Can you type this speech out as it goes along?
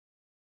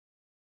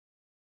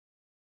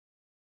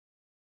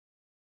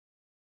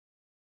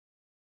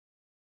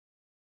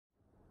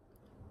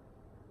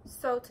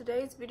So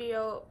today's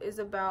video is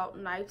about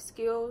knife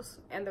skills,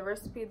 and the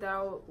recipe that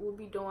I will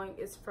be doing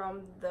is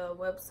from the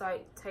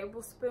website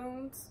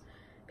Tablespoons.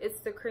 It's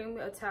the creamy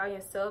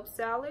Italian sub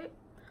salad.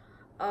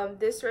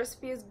 This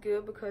recipe is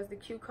good because the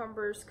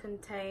cucumbers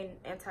contain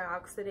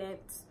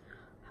antioxidants,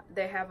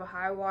 they have a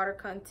high water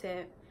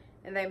content,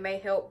 and they may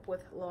help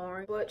with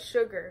lowering blood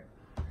sugar.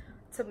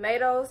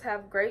 Tomatoes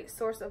have great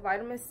source of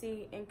vitamin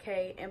C and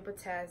K and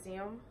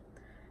potassium.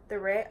 The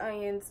red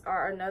onions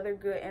are another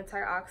good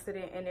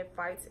antioxidant, and it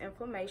fights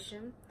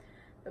inflammation.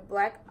 The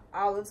black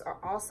olives are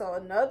also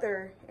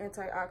another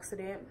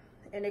antioxidant,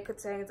 and it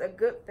contains a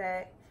good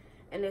fat,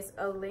 and it's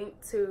a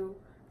link to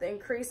the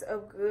increase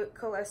of good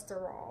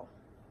cholesterol.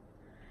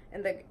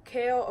 And the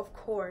kale, of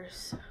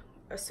course,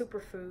 a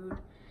superfood,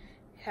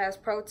 has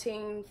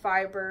protein,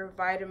 fiber,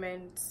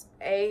 vitamins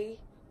A,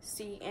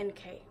 C, and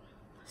K.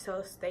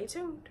 So stay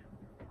tuned.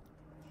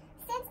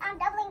 Since I'm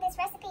doubling this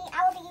recipe,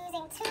 I will be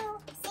using 2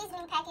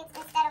 seasoning packets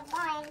instead of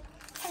 1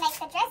 to make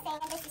the dressing,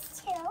 and this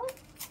is 2.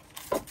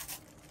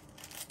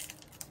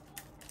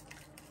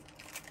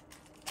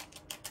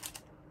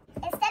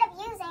 Instead of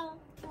using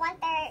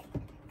 1/3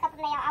 cup of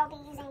mayo, I will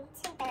be using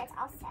 2/3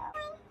 also.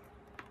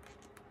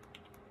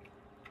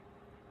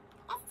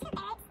 That's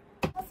 2/3.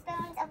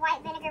 Tablespoons of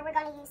white vinegar, we're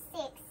going to use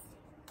 6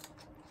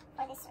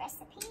 for this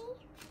recipe.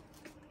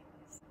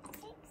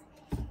 6.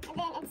 And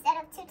then instead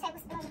of 2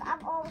 tablespoons of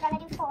olive oil, we're going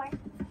to do 4.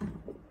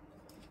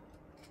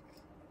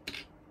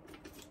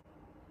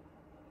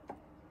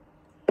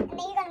 And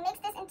then you're going to mix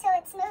this until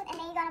it's smooth, and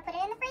then you're going to put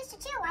it in the fridge to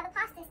chill while the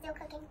pasta is still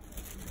cooking.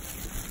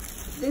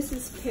 This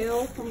is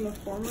kale from the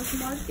farmer's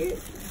market.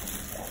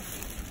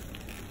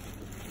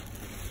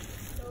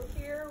 So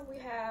here we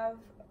have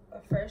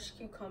a fresh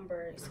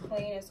cucumber. It's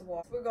clean as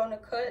water. We're going to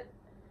cut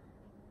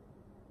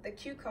the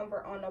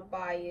cucumber on a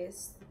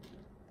bias.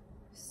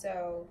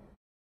 So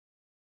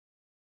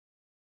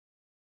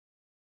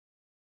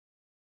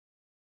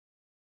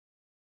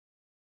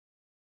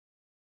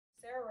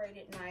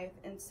serrated knife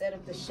instead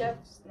of the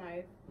chef's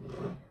knife.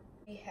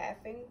 Be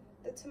halving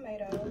the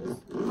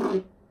tomatoes,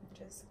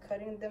 just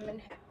cutting them in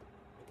half.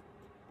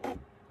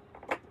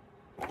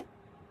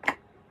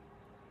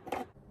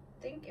 I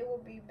think it will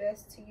be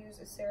best to use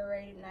a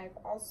serrated knife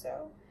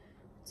also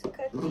to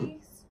cut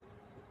these.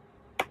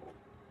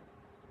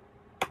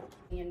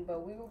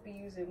 But we will be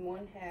using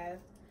 1/2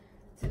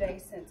 today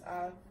since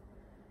I've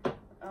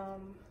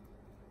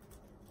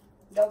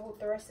doubled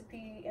the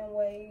recipe in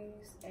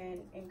ways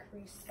and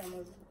increased some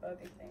of the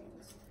other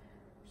things.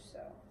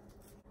 So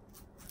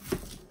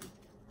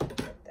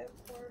cut that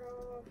part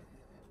off.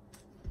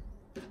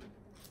 I'm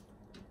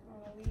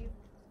gonna leave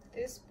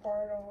this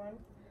part on.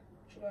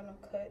 We're gonna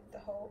cut the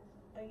whole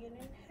onion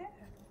in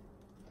half.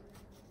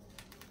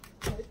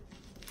 With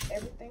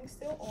everything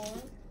still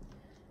on.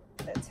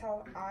 That's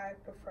how I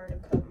prefer to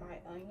cut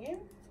my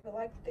onion. But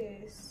like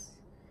this,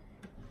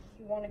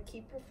 you want to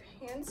keep your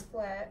hands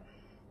flat,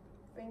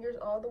 fingers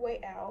all the way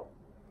out,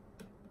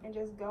 and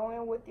just go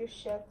in with your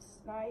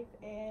chef's knife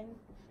and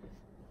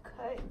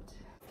cut.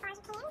 As far as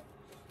you can.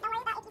 Don't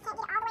worry about if you can't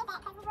get it all the way back,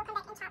 because we will come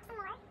back and chop some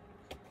more.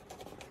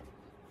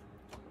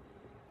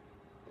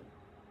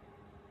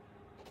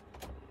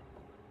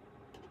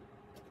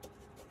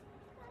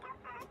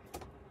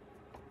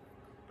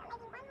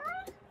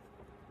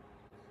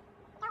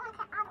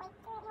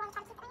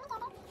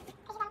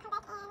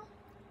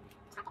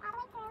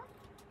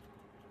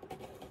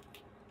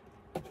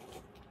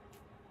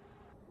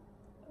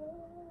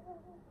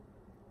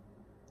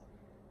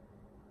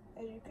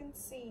 As you can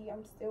see,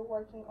 I'm still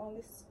working on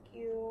the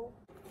skill.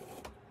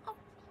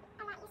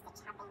 I'm not used to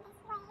chopping this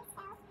way,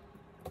 so.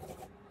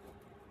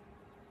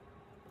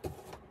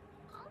 Okay,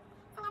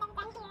 so now that we're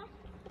done here,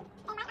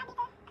 they might not be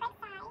the correct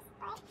size, but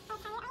by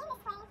the time you're onion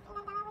this way, you're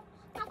going to go with,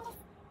 I can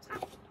just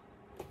chop.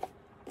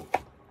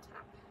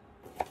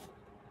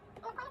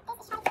 And the point of this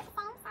is try to get the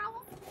same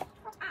sizes,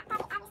 which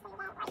probably obviously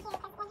won't right here,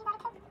 because when you go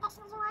to cook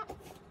vegetables, you want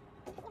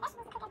your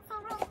vegetables to cook at the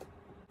same rate.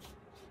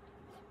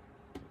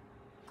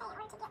 In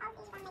order to get all of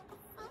these, you're going to make the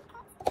same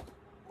cuts.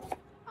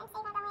 And say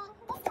we'll go in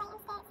this way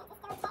instead, since it's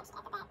still attached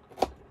at the back.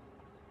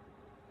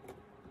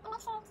 And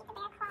make sure you keep the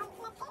bare claw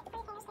connected for your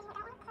fingers, because you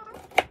don't want to cut them.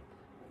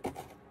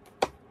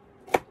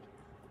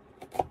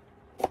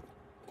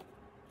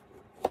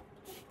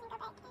 And go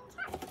back and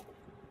chop.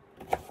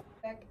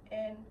 Back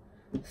and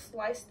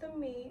slice the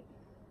meat.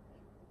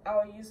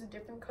 I'll use a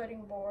different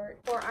cutting board.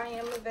 For I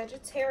am a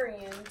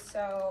vegetarian,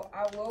 so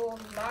I will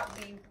not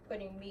be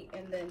putting meat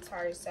in the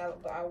entire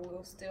salad, but I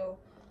will still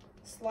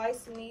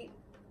slice meat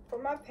for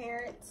my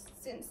parents,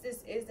 since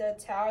this is the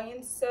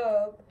Italian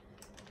sub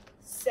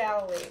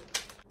salad.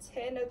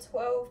 10 to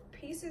 12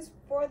 pieces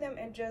for them,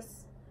 and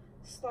just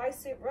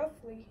slice it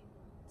roughly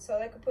so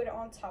they can put it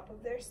on top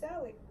of their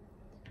salad.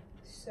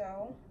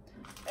 So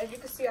as you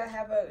can see, I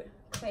have a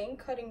clean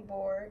cutting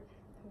board.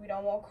 We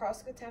don't want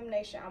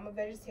cross-contamination. I'm a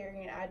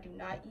vegetarian. I do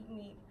not eat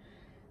meat,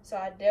 so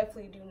I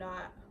definitely do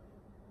not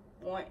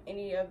want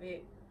any of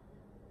it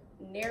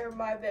near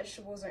my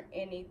vegetables or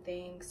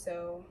anything.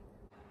 So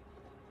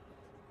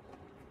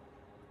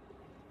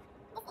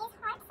This is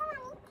hard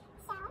salami,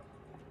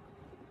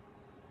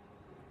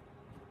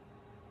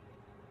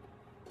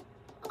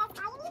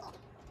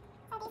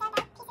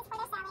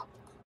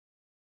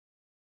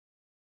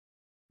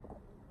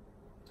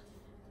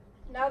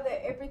 Now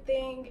that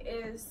everything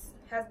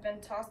has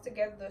been tossed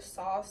together, the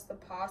sauce, the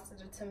pasta,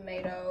 the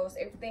tomatoes,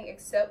 everything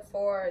except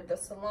for the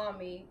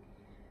salami,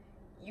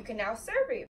 you can now serve it.